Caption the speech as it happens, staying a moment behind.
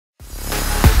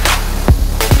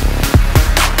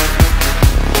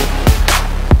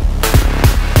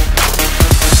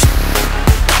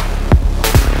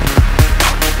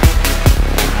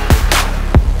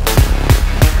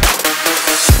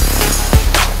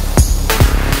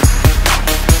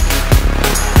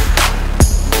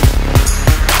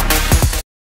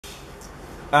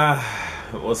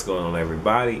What's going on,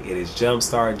 everybody? It is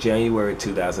Jumpstart January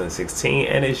 2016,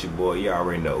 and it's your boy. You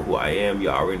already know who I am. You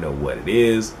already know what it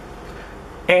is.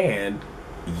 And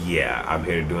yeah, I'm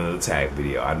here to do another tag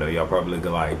video. I know y'all probably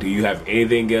looking like, do you have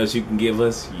anything else you can give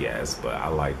us? Yes, but I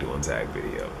like doing tag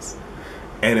videos.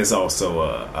 And it's also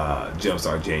a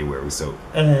Jumpstart January, so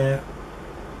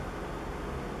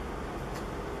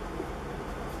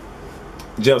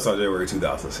Jumpstart January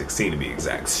 2016 to be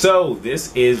exact. So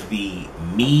this is the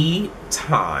me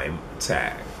time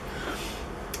tag.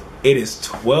 It is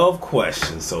 12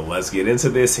 questions, so let's get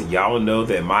into this. And y'all know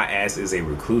that my ass is a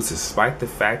recluse despite the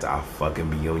fact I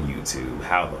fucking be on YouTube.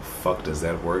 How the fuck does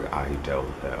that work? I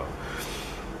don't know.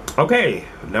 Okay,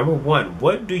 number one,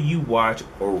 what do you watch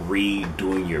or read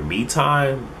during your me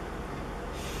time?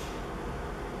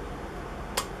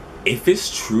 If it's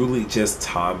truly just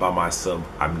time by myself,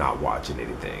 I'm not watching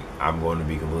anything. I'm going to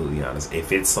be completely honest.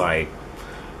 If it's like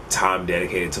time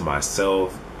dedicated to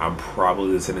myself, I'm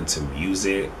probably listening to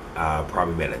music,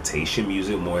 probably meditation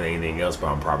music more than anything else,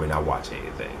 but I'm probably not watching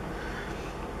anything.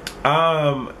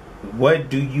 What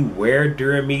do you wear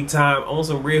during me time? On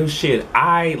some real shit,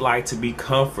 I like to be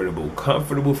comfortable.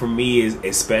 Comfortable for me is,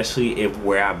 especially if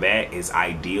where I'm at is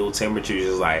ideal temperature,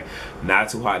 just like not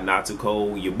too hot, not too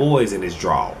cold. Your boy's in his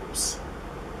drawers.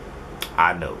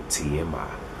 I know,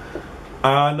 TMI.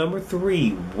 Number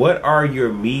three, what are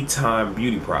your me time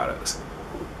beauty products?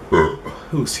 Ooh,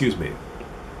 excuse me.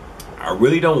 I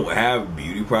really don't have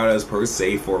beauty products per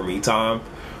se for me time,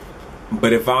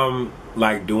 but if I'm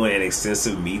like doing an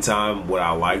extensive me time, what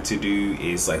I like to do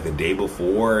is like the day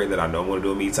before that I know I'm going to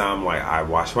do a me time, like I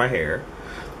wash my hair.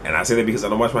 And I say that because I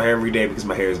don't wash my hair every day because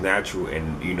my hair is natural,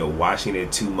 and you know, washing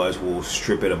it too much will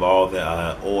strip it of all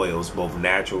the oils, both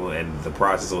natural and the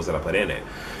processed oils that I put in it.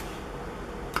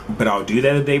 But I'll do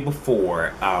that the day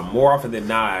before. More often than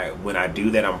not, when I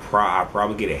do that, I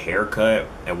probably get a haircut,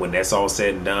 and when that's all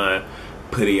said and done,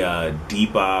 put a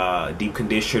deep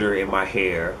conditioner in my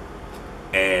hair.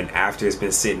 And after it's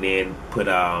been sitting in, put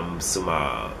some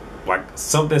like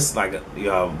something like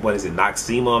what is it,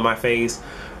 Noxema on my face,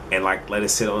 and like let it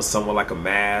sit on somewhat like a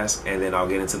mask. And then I'll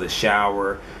get into the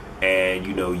shower and,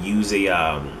 you know, use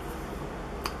a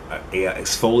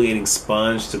exfoliating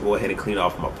sponge to go ahead and clean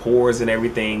off my pores and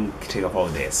everything, take off all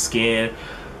the dead skin,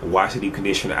 wash the deep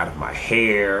conditioner out of my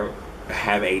hair,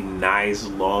 have a nice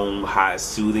long hot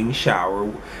soothing shower,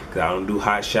 because I don't do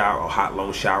hot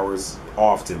long showers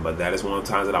often, but that is one of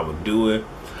the times that I would do it.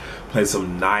 Play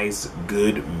some nice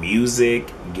good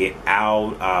music, get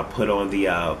out, put on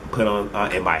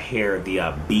in my hair the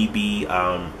BB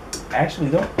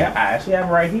actually I actually have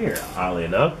it right here, oddly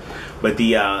enough, but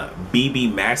the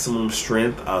BB Maximum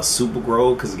Strength Super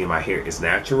Grow, because again my hair is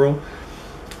natural.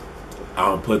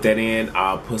 I'll put that in.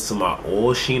 I'll put some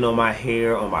oil sheen on my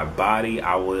hair, on my body.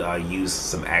 I will use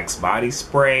some Axe body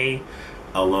spray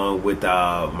along with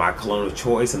my cologne of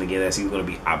choice, and again that's either going to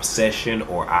be Obsession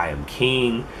or I Am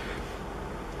King,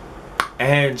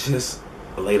 and just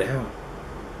lay down.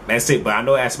 That's it. But I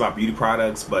know I asked about beauty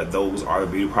products, but those are the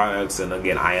beauty products, and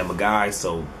again I am a guy,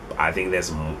 so I think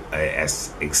that's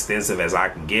as extensive as I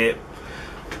can get.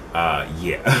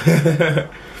 Yeah.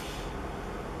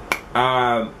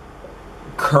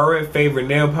 Current favorite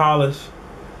nail polish.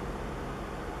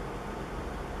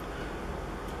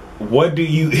 What do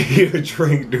you eat or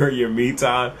drink during your me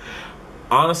time?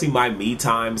 Honestly, my me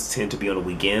times tend to be on the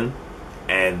weekend,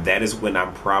 and that is when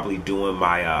I'm probably doing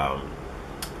my I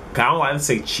don't like to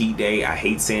say cheat day. I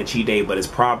hate saying cheat day, but it's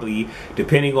probably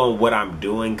depending on what I'm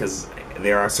doing, because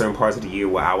there are certain parts of the year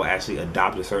where I will actually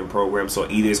adopt a certain program. So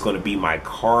either it's going to be my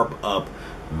carb up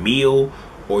meal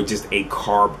or just a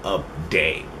carb up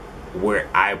day, where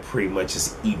I pretty much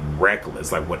just eat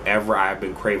reckless, like whatever I've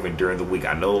been craving during the week.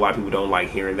 I know a lot of people don't like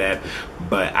hearing that,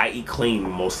 but I eat clean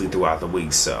mostly throughout the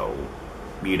week, so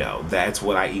you know, that's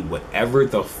what I eat. Whatever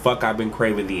the fuck I've been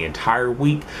craving the entire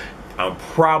week, I'm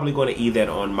probably going to eat that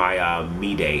on my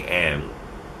me day. And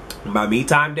my me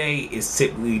time day is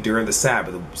typically during the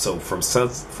Sabbath, so from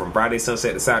Friday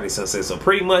sunset to Saturday sunset. So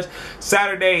pretty much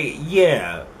Saturday,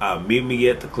 yeah, meet me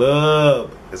at the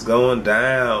club, it's going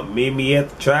down. Meet me at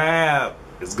the trap,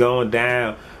 it's going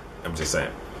down. I'm just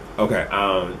saying. Okay.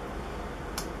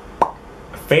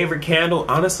 Favorite candle,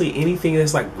 honestly, anything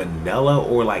that's like vanilla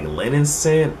or like linen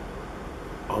scent,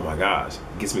 oh my gosh,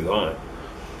 gets me going.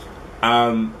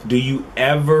 Do you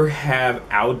ever have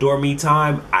outdoor me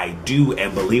time? I do,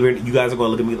 and believe it, you guys are gonna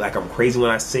look at me like I'm crazy when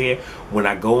I say it. When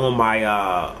I go on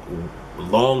my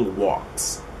long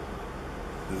walks,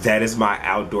 that is my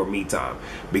outdoor me time,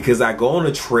 because I go on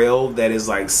a trail that is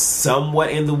like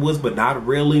somewhat in the woods but not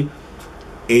really.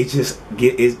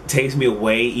 it takes me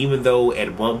away, even though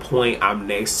at one point I'm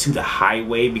next to the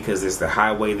highway, because there's the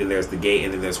highway, then there's the gate,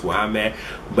 and then there's where I'm at,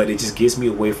 but it just gets me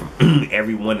away from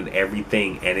everyone and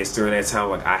everything. And it's during that time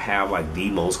like I have like the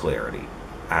most clarity.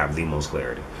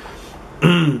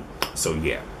 So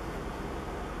yeah.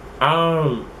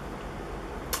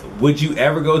 Would you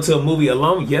ever go to a movie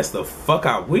alone? Yes, the fuck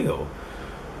I will.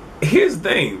 Here's the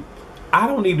thing, I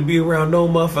don't need to be around no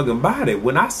motherfucking body.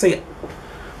 When I say,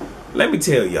 let me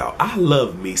tell y'all, I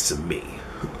love me some me.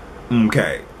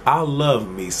 Okay, I love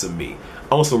me some me.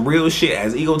 On some real shit,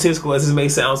 as egotistical as this may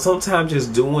sound, sometimes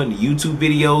just doing YouTube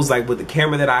videos like with the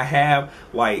camera that I have,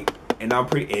 like, and I'm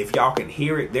pretty, if y'all can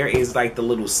hear it, there is like the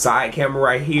little side camera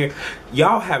right here.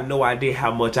 Y'all have no idea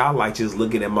how much I like just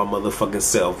looking at my motherfucking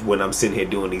self when I'm sitting here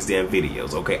doing these damn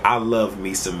videos. Okay, I love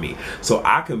me some me. So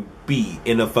I can be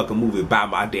in a fucking movie by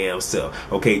my damn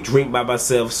self. Okay, drink by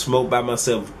myself, smoke by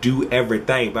myself, do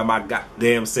everything by my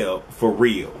goddamn self, for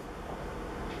real.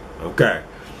 Okay.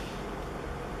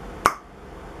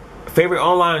 Favorite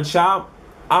online shop?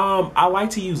 I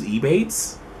like to use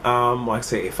Ebates. Like I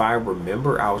say, if I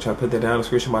remember, I will try to put that down in the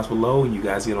description box below. You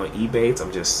guys get on Ebates.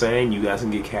 I'm just saying, you guys can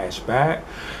get cash back.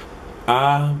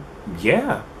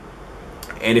 Yeah.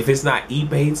 And if it's not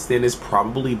Ebates, then it's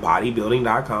probably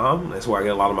bodybuilding.com. That's where I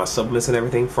get a lot of my supplements and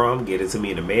everything from. Get it to me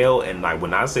in the mail. And like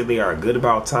when I say they are good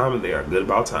about time, they are good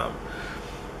about time.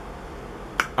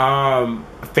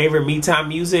 Favorite me time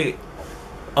music?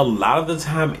 A lot of the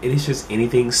time it is just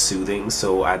anything soothing.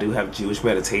 So I do have Jewish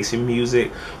meditation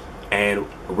music and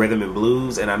rhythm and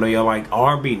blues. And I know y'all like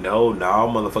R&B. No,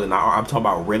 motherfucker, no. I'm talking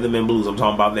about rhythm and blues. I'm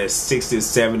talking about that 60s,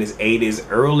 70s, 80s,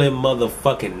 early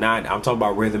motherfucking 90s. I'm talking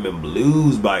about rhythm and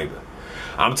blues, baby.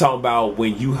 I'm talking about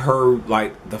when you heard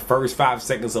like the first 5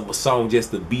 seconds of a song,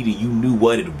 just the beat, and you knew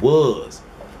what it was.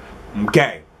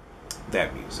 Okay,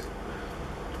 that music.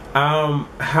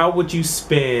 How would you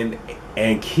spend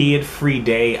a kid-free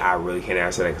day? I really can't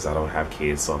answer that because I don't have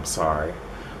kids, so I'm sorry.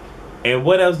 And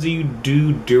what else do you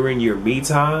do during your me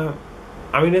time?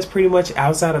 I mean, that's pretty much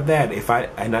outside of that.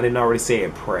 And I didn't already say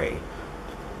it, pray.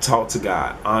 Talk to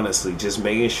God, honestly. Just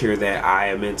making sure that I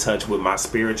am in touch with my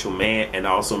spiritual man, and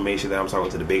also make sure that I'm talking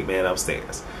to the big man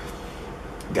upstairs.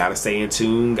 Gotta stay in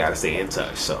tune, gotta stay in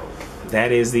touch. So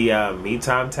that is the me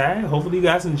time tag. Hopefully you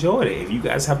guys enjoyed it. If you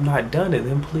guys have not done it,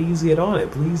 then please get on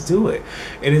it. Please do it.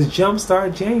 It is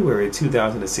Jumpstart January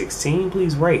 2016.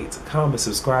 Please rate, comment,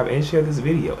 subscribe, and share this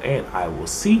video. And I will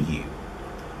see you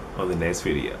on the next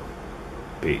video.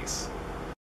 Peace.